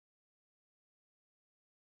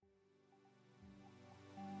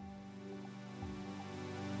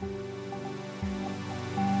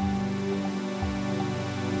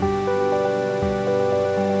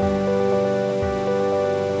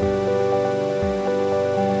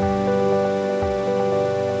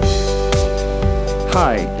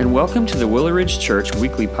Hi, and welcome to the Willow Ridge Church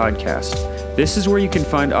Weekly Podcast. This is where you can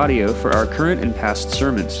find audio for our current and past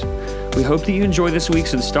sermons. We hope that you enjoy this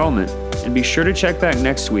week's installment, and be sure to check back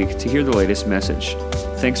next week to hear the latest message.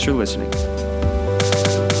 Thanks for listening.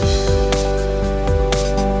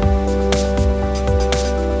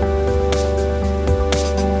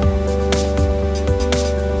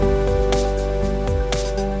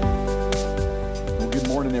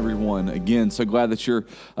 Again, so glad that you're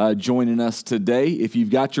joining us today. If you've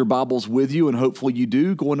got your Bibles with you, and hopefully you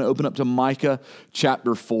do, go and open up to Micah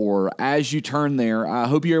chapter 4. As you turn there, I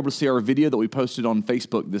hope you're able to see our video that we posted on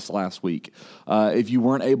Facebook this last week. If you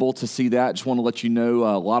weren't able to see that, just want to let you know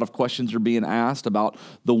a lot of questions are being asked about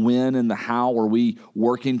the when and the how are we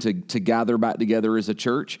working to gather back together as a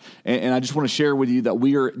church. And I just want to share with you that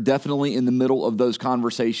we are definitely in the middle of those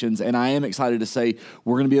conversations, and I am excited to say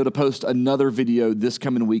we're going to be able to post another video this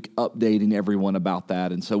coming week updating everyone about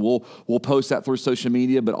that. And so we'll post that through social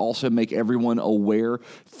media, but also make everyone aware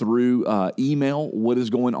through email what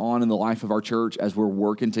is going on in the life of our church as we're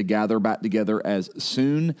working to gather back together as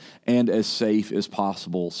soon and as safe as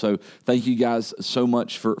possible. So thank you guys so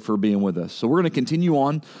much for being with us. So we're going to continue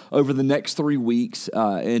on over the next 3 weeks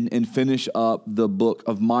and finish up the book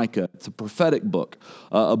of Micah. It's a prophetic book,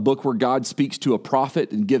 a book where God speaks to a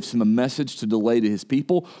prophet and gives him a message to delay to his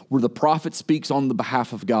people, where the prophet speaks on the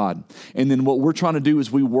behalf of God. And then what we're trying to do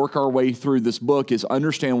as we work our way through this book is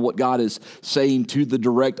understand what God is saying to the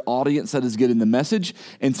direct audience that is getting the message.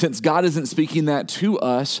 And since God isn't speaking that to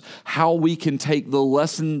us, how we can take the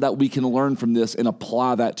lesson that we can learn from this and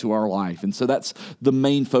apply that to our life. And so that's the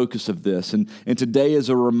main focus of this. And today is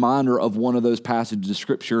a reminder of one of those passages of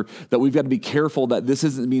Scripture that we've got to be careful that this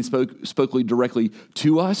isn't being spoken directly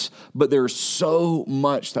to us, but there's so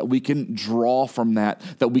much that we can draw from that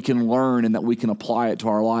we can learn and that we can apply it to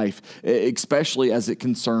our life, especially as it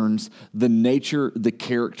concerns the nature, the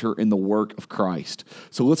character, and the work of Christ.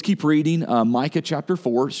 So let's keep reading Micah chapter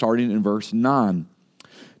 4, starting in verse 9.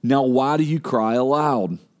 Now why do you cry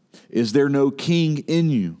aloud? Is there no king in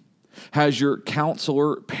you? Has your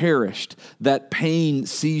counselor perished, that pain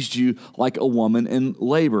seized you like a woman in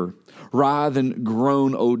labor? Writhe and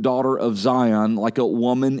groan, O daughter of Zion, like a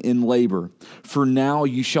woman in labor. For now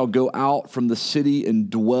you shall go out from the city and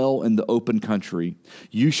dwell in the open country.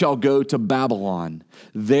 You shall go to Babylon.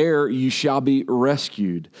 There you shall be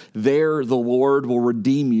rescued. There the Lord will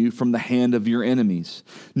redeem you from the hand of your enemies.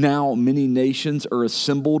 Now many nations are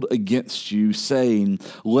assembled against you, saying,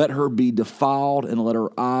 let her be defiled and let her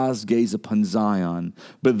eyes gaze upon Zion.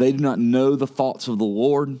 But they do not know the thoughts of the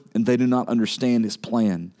Lord, and they do not understand his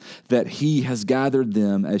plan, that he has gathered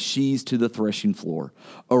them as sheaves to the threshing floor.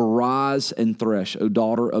 Arise and thresh, O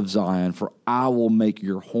daughter of Zion, for I will make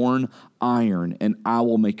your horn iron, and I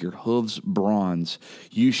will make your hooves bronze.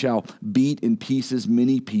 You shall beat in pieces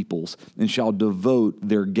many peoples, and shall devote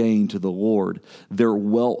their gain to the Lord, their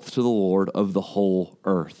wealth to the Lord of the whole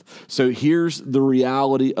earth. So here's the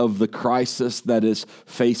reality of the crisis that is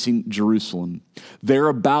facing Jerusalem. They're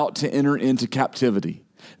about to enter into captivity.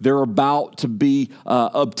 They're about to be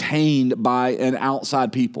obtained by an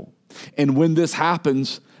outside people. And when this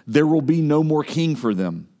happens, there will be no more king for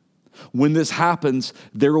them. When this happens,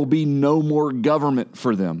 there will be no more government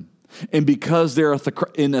for them. And because they're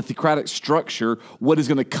in a theocratic structure, what is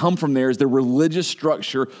going to come from there is the religious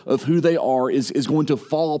structure of who they are is going to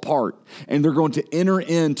fall apart. And they're going to enter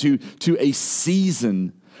into a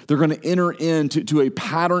season. They're going to enter into a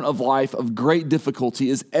pattern of life of great difficulty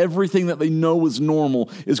as everything that they know is normal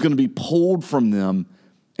is going to be pulled from them,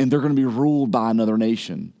 and they're going to be ruled by another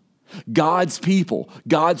nation. God's people,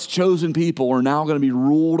 God's chosen people are now going to be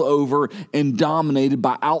ruled over and dominated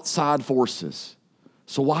by outside forces.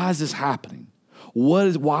 So why is this happening?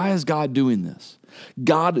 Why is God doing this?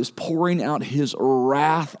 God is pouring out his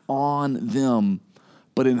wrath on them,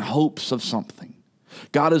 but in hopes of something.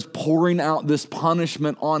 God is pouring out this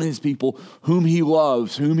punishment on his people whom he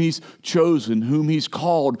loves, whom he's chosen, whom he's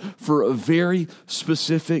called for a very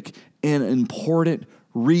specific and important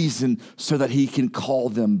reason so that he can call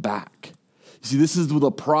them back. See, this is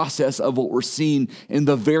the process of what we're seeing in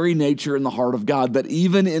the very nature and the heart of God, that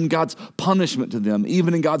even in God's punishment to them,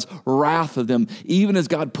 even in God's wrath of them, even as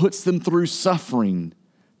God puts them through suffering,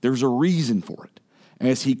 there's a reason for it,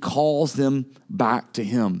 as he calls them back to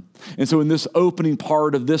him. And so in this opening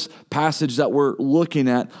part of this passage that we're looking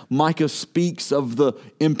at, Micah speaks of the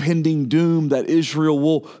impending doom that Israel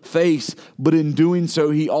will face, but in doing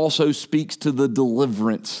so, he also speaks to the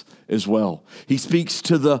deliverance as well. He speaks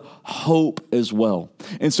to the hope as well.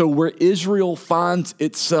 And so where Israel finds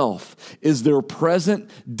itself is their present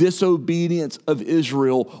disobedience of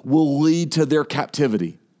Israel will lead to their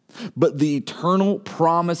captivity. but the eternal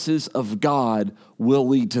promises of God will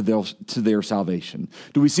lead to their salvation.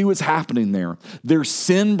 Do we see what's happening there? Their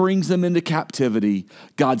sin brings them into captivity.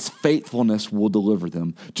 God's faithfulness will deliver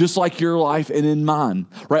them. Just like your life and in mine,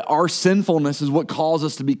 right? Our sinfulness is what calls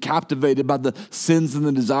us to be captivated by the sins and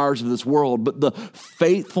the desires of this world. But the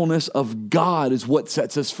faithfulness of God is what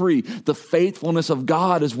sets us free. The faithfulness of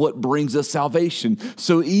God is what brings us salvation.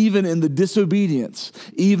 So even in the disobedience,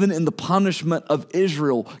 even in the punishment of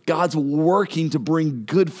Israel, God's working to bring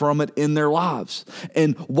good from it in their lives.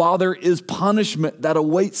 And while there is punishment that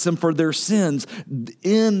awaits them for their sins,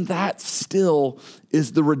 in that still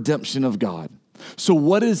is the redemption of God. So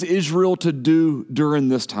what is Israel to do during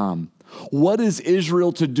this time? What is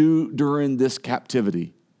Israel to do during this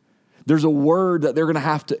captivity? There's a word that they're going to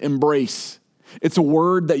have to embrace. It's a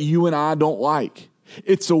word that you and I don't like.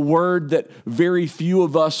 It's a word that very few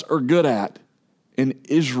of us are good at. And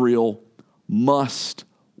Israel must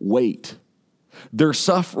wait. Their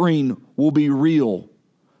suffering will be real,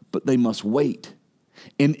 but they must wait.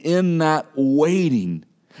 And in that waiting,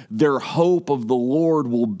 their hope of the Lord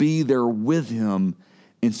will be there with him.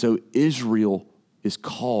 And so Israel is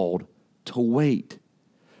called to wait.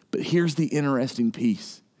 But here's the interesting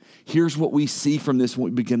piece. Here's what we see from this when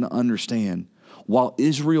we begin to understand. While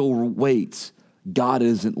Israel waits, God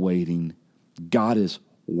isn't waiting. God is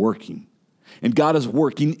working. And God is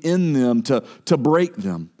working in them to break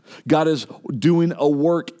them. God is doing a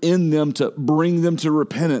work in them to bring them to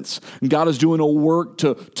repentance. And God is doing a work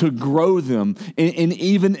to grow them. And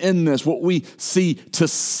even in this, what we see to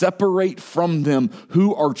separate from them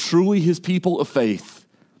who are truly his people of faith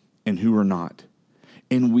and who are not.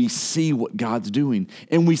 And we see what God's doing.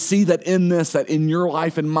 And we see that in this, that in your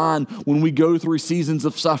life and mine, when we go through seasons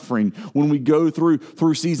of suffering, when we go through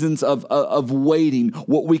seasons of waiting,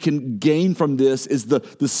 what we can gain from this is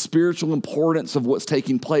the spiritual importance of what's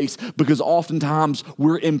taking place. Because oftentimes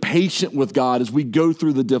we're impatient with God as we go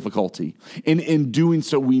through the difficulty. And in doing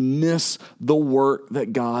so, we miss the work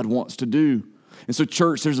that God wants to do. And so,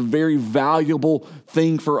 church, there's a very valuable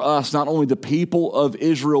thing for us, not only the people of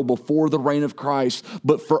Israel before the reign of Christ,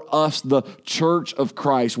 but for us, the church of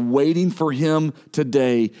Christ, waiting for him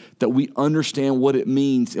today, that we understand what it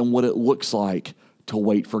means and what it looks like to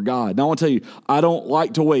wait for God. Now, I want to tell you, I don't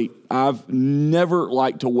like to wait. I've never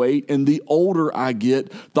liked to wait. And the older I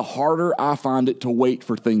get, the harder I find it to wait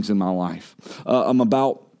for things in my life.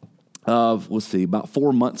 About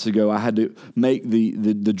 4 months ago, I had to make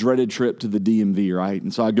the dreaded trip to the DMV, right?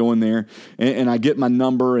 And so I go in there and I get my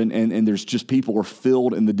number and there's just people are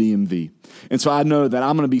filled in the DMV. And so I know that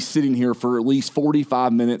I'm going to be sitting here for at least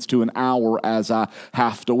 45 minutes to an hour as I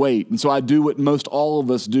have to wait. And so I do what most all of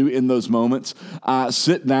us do in those moments. I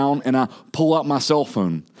sit down and I pull out my cell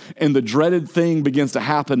phone. And the dreaded thing begins to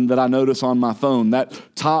happen that I notice on my phone. That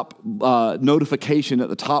top notification at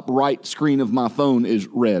the top right screen of my phone is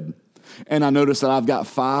red. And I notice that I've got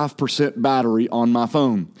 5% battery on my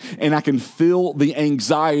phone. And I can feel the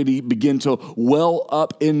anxiety begin to well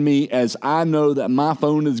up in me as I know that my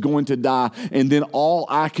phone is going to die. And then all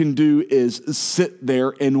I can do is sit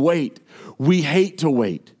there and wait. We hate to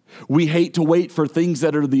wait. We hate to wait for things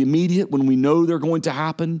that are the immediate when we know they're going to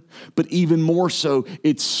happen. But even more so,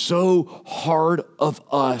 it's so hard of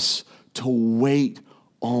us to wait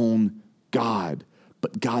on God.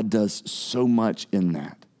 But God does so much in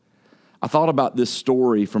that. I thought about this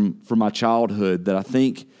story from my childhood that I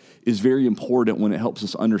think is very important when it helps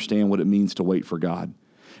us understand what it means to wait for God.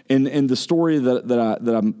 And the story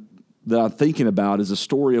that I'm thinking about is a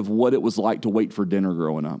story of what it was like to wait for dinner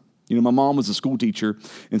growing up. You know, my mom was a school teacher,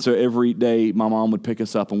 and so every day my mom would pick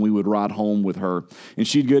us up and we would ride home with her. And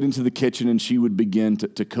she'd get into the kitchen and she would begin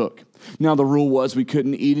to cook. Now, the rule was we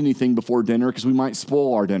couldn't eat anything before dinner because we might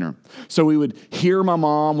spoil our dinner. So we would hear my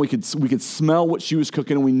mom, we could smell what she was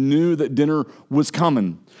cooking, and we knew that dinner was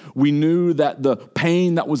coming. We knew that the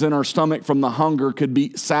pain that was in our stomach from the hunger could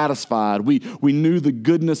be satisfied. We knew the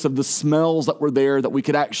goodness of the smells that were there, that we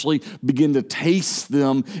could actually begin to taste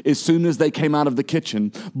them as soon as they came out of the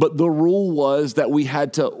kitchen. But the rule was that we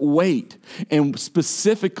had to wait. And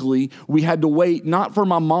specifically, we had to wait not for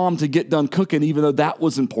my mom to get done cooking, even though that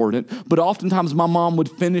was important, but oftentimes my mom would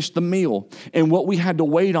finish the meal. And what we had to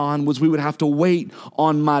wait on was we would have to wait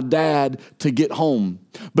on my dad to get home,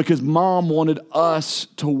 because mom wanted us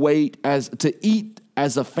to eat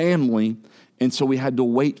as a family, and so we had to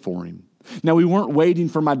wait for him. Now, we weren't waiting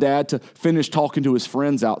for my dad to finish talking to his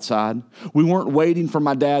friends outside. We weren't waiting for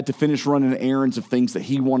my dad to finish running errands of things that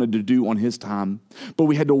he wanted to do on his time. But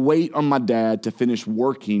we had to wait on my dad to finish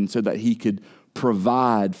working so that he could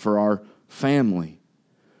provide for our family.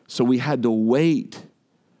 So we had to wait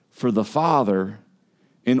for the Father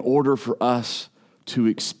in order for us to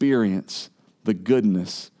experience the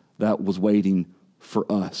goodness that was waiting for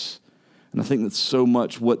us. And I think that's so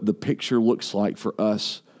much what the picture looks like for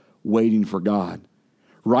us waiting for God.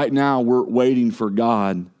 Right now, we're waiting for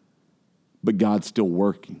God, but God's still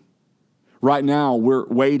working. Right now, we're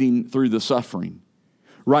waiting through the suffering.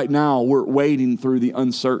 Right now, we're waiting through the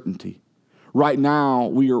uncertainty. Right now,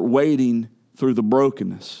 we are waiting through the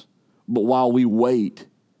brokenness. But while we wait,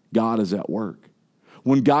 God is at work.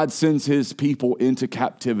 When God sends his people into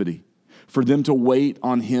captivity, for them to wait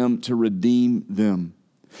on him to redeem them,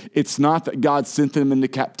 it's not that God sent them into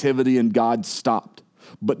captivity and God stopped,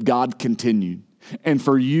 but God continued. And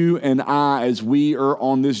for you and I, as we are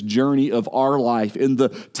on this journey of our life in the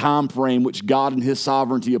time frame which God in his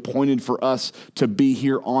sovereignty appointed for us to be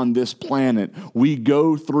here on this planet, we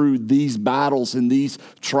go through these battles and these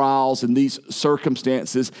trials and these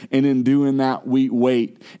circumstances, and in doing that, we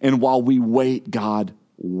wait. And while we wait, God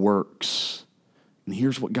works. And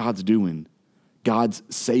here's what God's doing. God's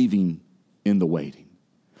saving in the waiting.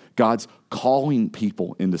 God's calling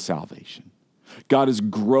people into salvation. God is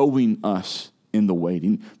growing us in the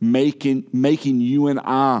waiting, making you and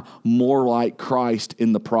I more like Christ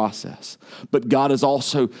in the process. But God is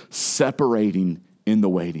also separating in the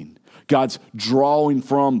waiting. God's drawing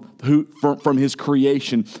from his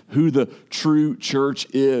creation who the true church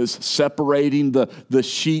is, separating the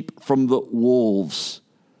sheep from the wolves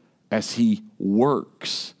as he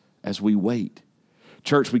works as we wait.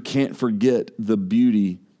 Church, we can't forget the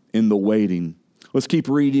beauty in the waiting. Let's keep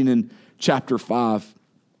reading in chapter 5.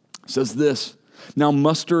 It says this, "Now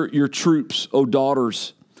muster your troops, O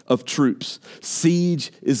daughters of troops.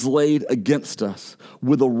 Siege is laid against us.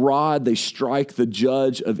 With a rod they strike the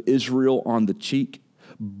judge of Israel on the cheek.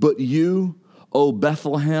 But you, O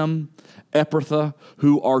Bethlehem, Ephrathah,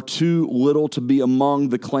 who are too little to be among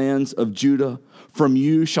the clans of Judah, from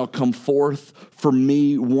you shall come forth for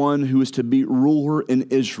me one who is to be ruler in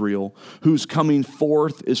Israel, whose coming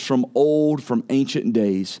forth is from old, from ancient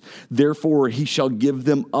days. Therefore he shall give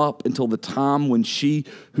them up until the time when she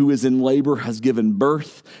who is in labor has given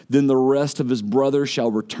birth. Then the rest of his brothers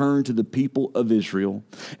shall return to the people of Israel,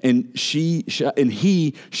 and he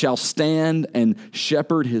shall stand and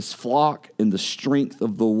shepherd his flock in the strength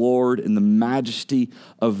of the Lord, in the majesty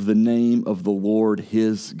of the name of the Lord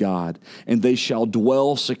his God. And they shall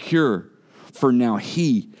dwell secure, for now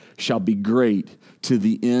he shall be great to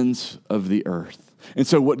the ends of the earth." And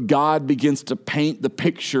so what God begins to paint the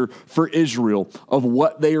picture for Israel of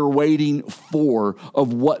what they are waiting for,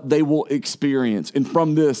 of what they will experience. And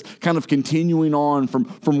from this, kind of continuing on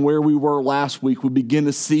from where we were last week, we begin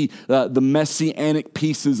to see the messianic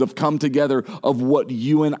pieces of come together of what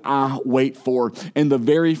you and I wait for. And the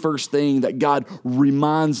very first thing that God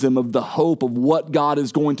reminds them of the hope of what God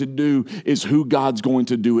is going to do is who God's going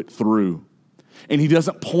to do it through. And he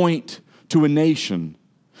doesn't point to a nation.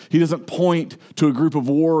 He doesn't point to a group of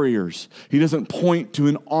warriors. He doesn't point to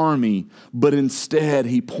an army, but instead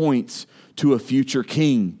he points to a future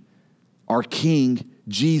king, our King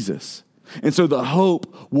Jesus. And so the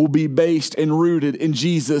hope will be based and rooted in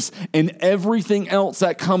Jesus, and everything else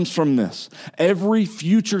that comes from this, every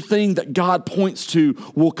future thing that God points to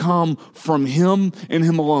will come from him and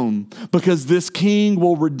him alone. Because this king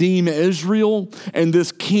will redeem Israel, and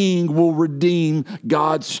this king will redeem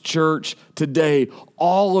God's church today.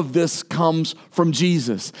 All of this comes from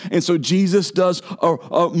Jesus. And so Jesus does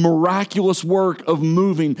a miraculous work of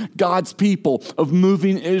moving God's people, of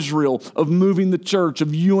moving Israel, of moving the church,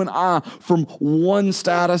 of you and I from one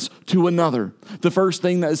status to another. The first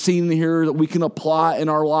thing that is seen here that we can apply in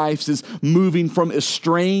our lives is moving from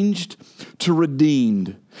estranged to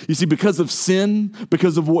redeemed. You see, because of sin,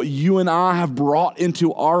 because of what you and I have brought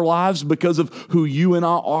into our lives, because of who you and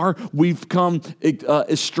I are, we've come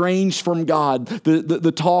estranged from God.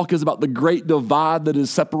 The talk is about the great divide that has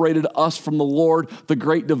separated us from the Lord, the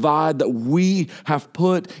great divide that we have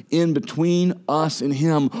put in between us and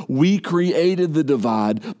him. We created the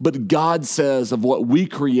divide, but God says of what we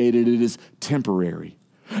created, it is temporary.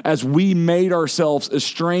 As we made ourselves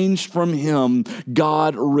estranged from him,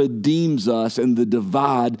 God redeems us and the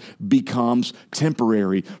divide becomes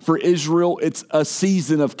temporary. For Israel, it's a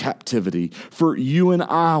season of captivity. For you and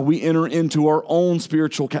I, we enter into our own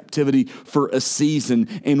spiritual captivity for a season,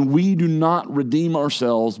 and we do not redeem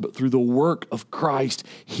ourselves, but through the work of Christ,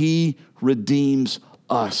 he redeems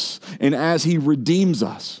us. And as he redeems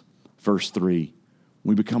us, verse 3,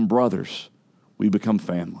 we become brothers, we become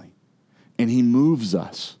family. And he moves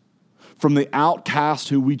us from the outcast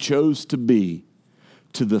who we chose to be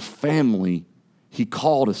to the family he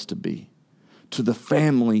called us to be, to the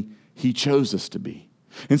family he chose us to be.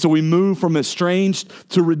 And so we move from estranged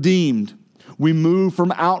to redeemed. We move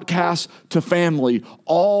from outcast to family,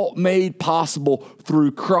 all made possible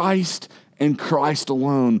through Christ and Christ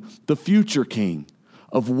alone, the future King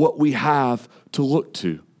of what we have to look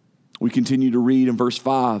to. We continue to read in verse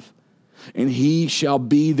 5, and he shall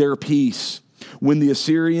be their peace. When the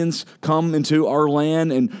Assyrians come into our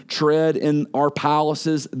land and tread in our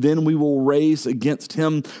palaces, then we will raise against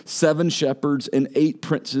him 7 shepherds and 8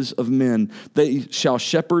 princes of men. They shall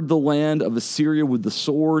shepherd the land of Assyria with the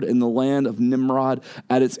sword and the land of Nimrod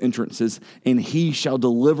at its entrances, and he shall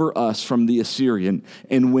deliver us from the Assyrian.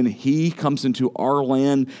 And when he comes into our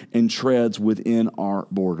land and treads within our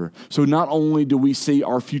border. So not only do we see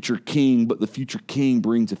our future king, but the future king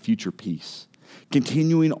brings a future peace.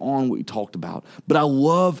 Continuing on what we talked about. But I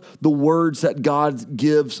love the words that God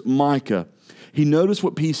gives Micah. He noticed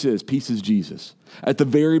what peace is. Peace is Jesus. At the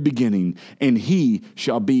very beginning, and he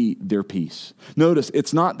shall be their peace. Notice,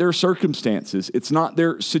 it's not their circumstances. It's not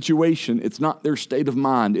their situation. It's not their state of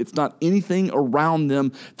mind. It's not anything around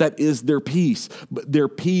them that is their peace. But their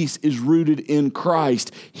peace is rooted in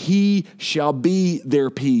Christ. He shall be their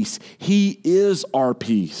peace. He is our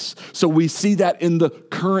peace. So we see that in the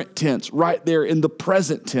current tense, right there in the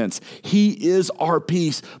present tense. He is our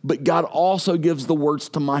peace. But God also gives the words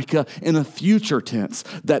to Micah in a future tense,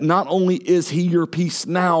 that not only is he your peace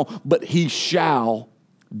now, but he shall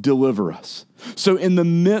deliver us. So in the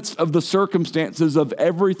midst of the circumstances of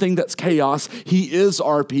everything that's chaos, he is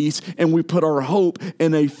our peace, and we put our hope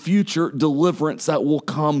in a future deliverance that will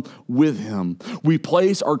come with him. We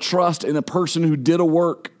place our trust in a person who did a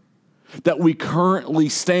work, that we currently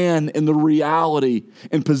stand in the reality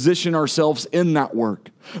and position ourselves in that work.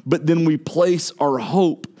 But then we place our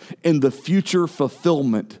hope in the future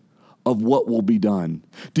fulfillment of what will be done.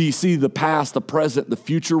 Do you see the past, the present, the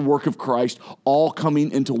future work of Christ all coming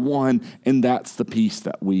into one? And that's the peace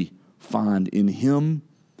that we find in him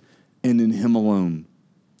and in him alone.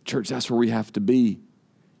 Church, that's where we have to be.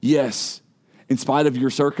 Yes, in spite of your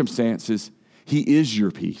circumstances, he is your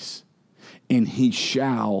peace, and he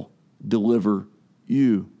shall deliver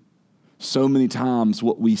you. So many times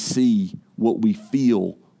what we see, what we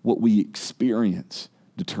feel, what we experience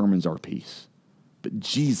determines our peace. But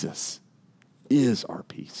Jesus is our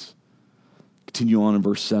peace. Continue on in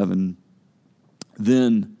verse 7.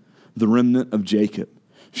 Then the remnant of Jacob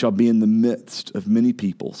shall be in the midst of many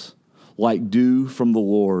peoples, like dew from the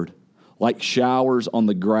Lord, like showers on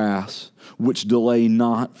the grass, which delay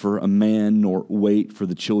not for a man nor wait for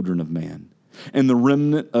the children of man. And the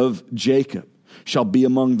remnant of Jacob shall be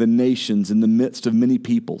among the nations in the midst of many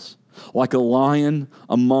peoples, like a lion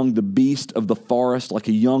among the beasts of the forest, like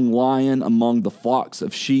a young lion among the flocks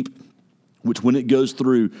of sheep, which when it goes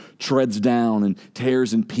through, treads down and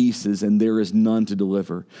tears in pieces, and there is none to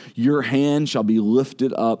deliver. Your hand shall be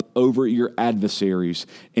lifted up over your adversaries,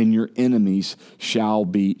 and your enemies shall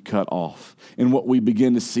be cut off. And what we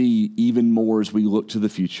begin to see even more as we look to the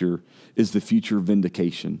future is the future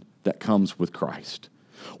vindication that comes with Christ.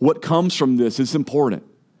 What comes from this is important.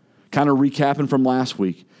 Kind of recapping from last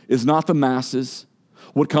week, is not the masses.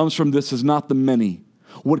 What comes from this is not the many.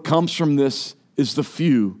 What comes from this is the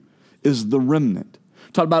few, is the remnant.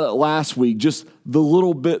 Talked about it last week, just the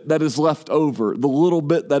little bit that is left over, the little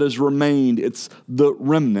bit that has remained, it's the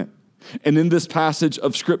remnant. And in this passage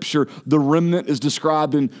of Scripture, the remnant is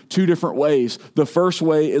described in 2 different ways. The first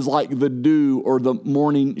way is like the dew or the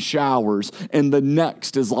morning showers, and the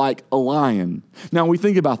next is like a lion. Now we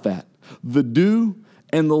think about that. The dew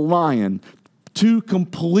and the lion, 2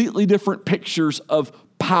 completely different pictures of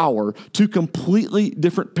power, 2 completely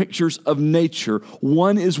different pictures of nature.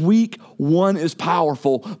 One is weak, one is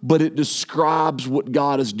powerful, but it describes what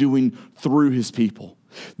God is doing through his people.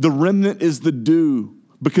 The remnant is the dew,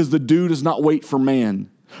 because the dew does not wait for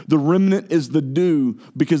man. The remnant is the dew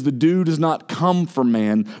because the dew does not come from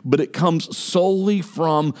man, but it comes solely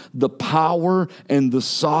from the power and the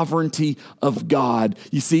sovereignty of God.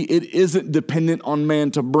 You see, it isn't dependent on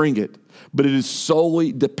man to bring it, but it is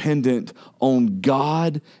solely dependent on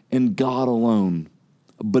God and God alone.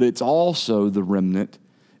 But it's also the remnant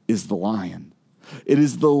is the lion. It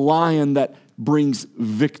is the lion that brings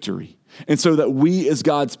victory. And so that we as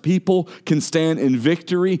God's people can stand in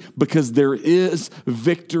victory because there is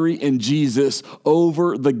victory in Jesus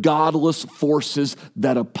over the godless forces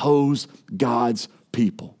that oppose God's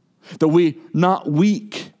people. That we're not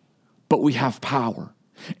weak, but we have power.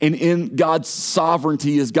 And in God's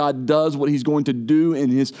sovereignty, as God does what he's going to do in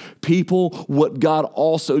his people, what God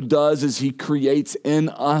also does is he creates in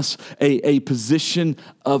us a position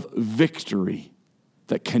of victory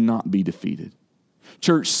that cannot be defeated.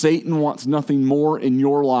 Church, Satan wants nothing more in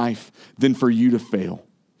your life than for you to fail.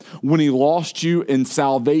 When he lost you in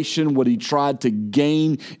salvation, what he tried to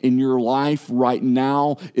gain in your life right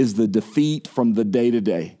now is the defeat from the day to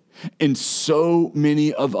day. And so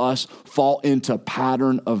many of us fall into a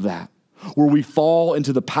pattern of that, where we fall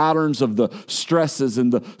into the patterns of the stresses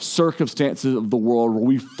and the circumstances of the world, where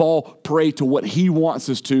we fall prey to what he wants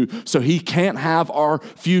us to, so he can't have our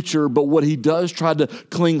future, but what he does try to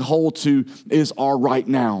cling hold to is our right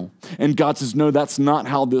now. And God says, no, that's not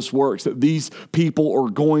how this works, that these people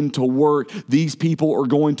are going to work, these people are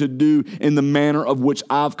going to do in the manner of which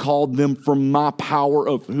I've called them from my power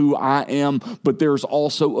of who I am, but there's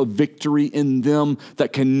also a victory in them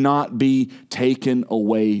that cannot be taken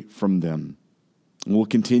away from them. And we'll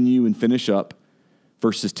continue and finish up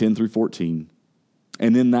verses 10 through 14.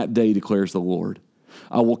 And in that day, declares the Lord,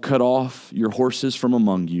 I will cut off your horses from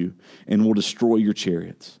among you and will destroy your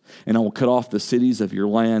chariots. And I will cut off the cities of your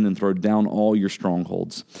land and throw down all your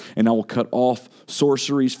strongholds. And I will cut off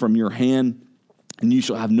sorceries from your hand, and you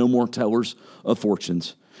shall have no more tellers of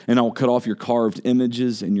fortunes. And I will cut off your carved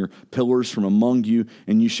images and your pillars from among you,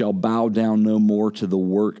 and you shall bow down no more to the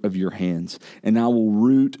work of your hands. And I will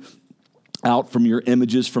root out from your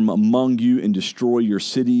images from among you and destroy your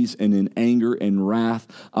cities, and in anger and wrath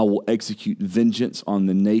I will execute vengeance on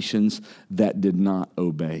the nations that did not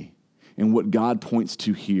obey. And what God points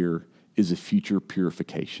to here is a future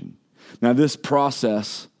purification. Now, this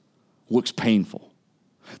process looks painful.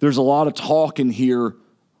 There's a lot of talk in here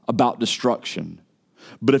about destruction,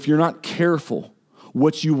 but if you're not careful,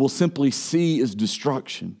 what you will simply see is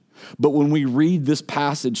destruction. But when we read this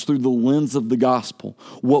passage through the lens of the gospel,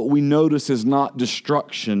 what we notice is not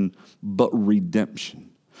destruction, but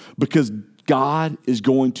redemption. Because God is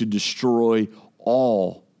going to destroy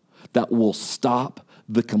all that will stop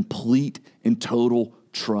the complete and total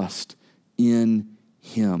trust in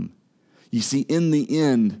him. You see, in the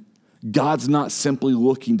end, God's not simply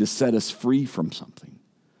looking to set us free from something.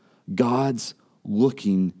 God's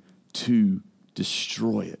looking to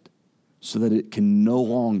destroy it, so that it can no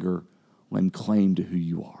longer lay claim to who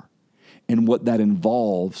you are. And what that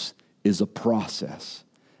involves is a process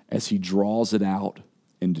as he draws it out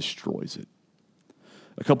and destroys it.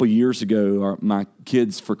 A couple years ago, my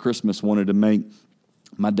kids for Christmas wanted to make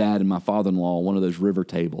my dad and my father-in-law one of those river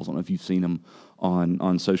tables. I don't know if you've seen them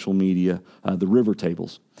on social media, the river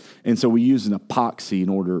tables. And so we used an epoxy in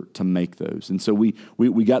order to make those. And so we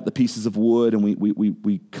got the pieces of wood and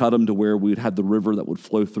we cut them to where we would have the river that would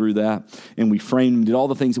flow through that. And we framed them, did all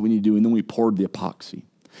the things that we need to do, and then we poured the epoxy.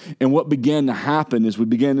 And what began to happen is we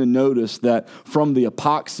began to notice that from the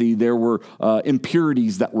epoxy, there were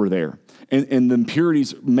impurities that were there. And the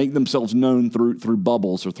impurities make themselves known through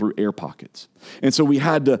bubbles or through air pockets. And so we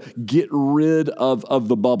had to get rid of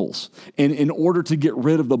the bubbles. And in order to get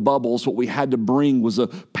rid of the bubbles, what we had to bring was a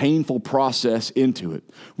painful process into it.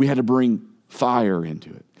 We had to bring fire into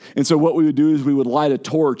it. And so what we would do is we would light a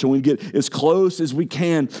torch and we'd get as close as we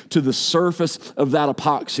can to the surface of that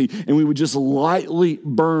epoxy, and we would just lightly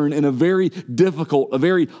burn in a very difficult, a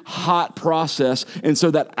very hot process. And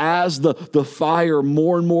so that as the fire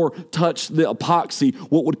more and more touched the epoxy,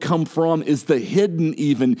 what would come from is the hidden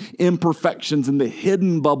even imperfections and the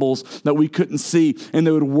hidden bubbles that we couldn't see, and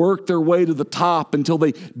they would work their way to the top until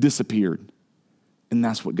they disappeared. And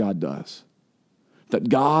that's what God does. That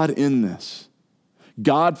God in this,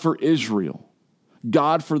 God for Israel,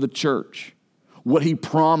 God for the church, what he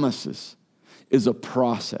promises is a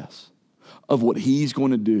process of what he's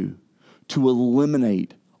going to do to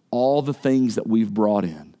eliminate all the things that we've brought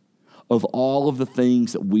in, of all of the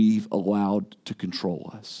things that we've allowed to control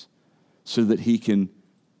us, so that he can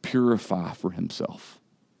purify for himself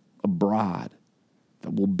a bride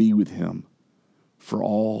that will be with him for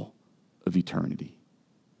all of eternity.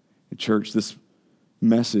 And church, this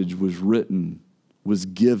message was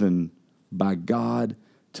given by God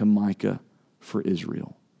to Micah for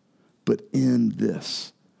Israel. But in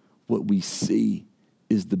this, what we see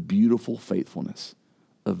is the beautiful faithfulness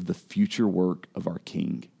of the future work of our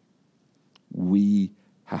King. We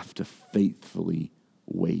have to faithfully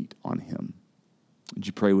wait on him. Would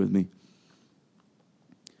you pray with me?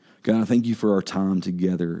 God, I thank you for our time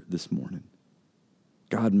together this morning.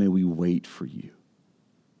 God, may we wait for you.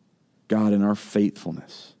 God, in our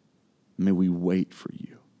faithfulness, may we wait for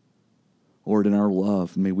you. Lord, in our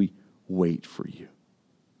love, may we wait for you.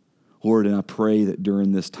 Lord, and I pray that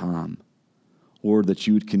during this time, Lord, that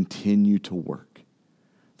you would continue to work,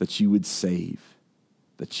 that you would save,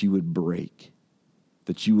 that you would break,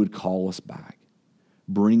 that you would call us back.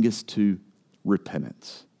 Bring us to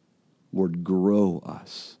repentance. Lord, grow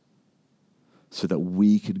us so that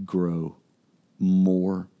we could grow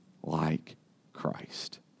more like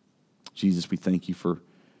Christ. Jesus, we thank you for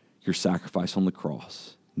your sacrifice on the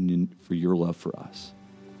cross and for your love for us.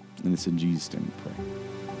 And it's in Jesus' name we pray.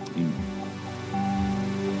 Amen.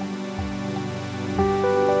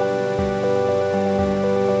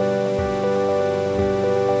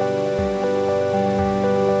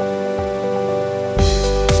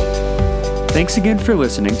 Thanks again for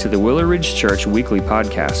listening to the Willow Ridge Church Weekly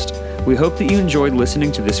Podcast. We hope that you enjoyed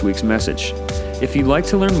listening to this week's message. If you'd like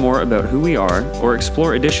to learn more about who we are or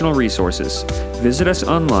explore additional resources, visit us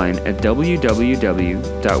online at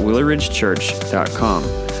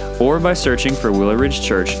www.willowridgechurch.com or by searching for Willow Ridge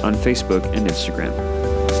Church on Facebook and Instagram.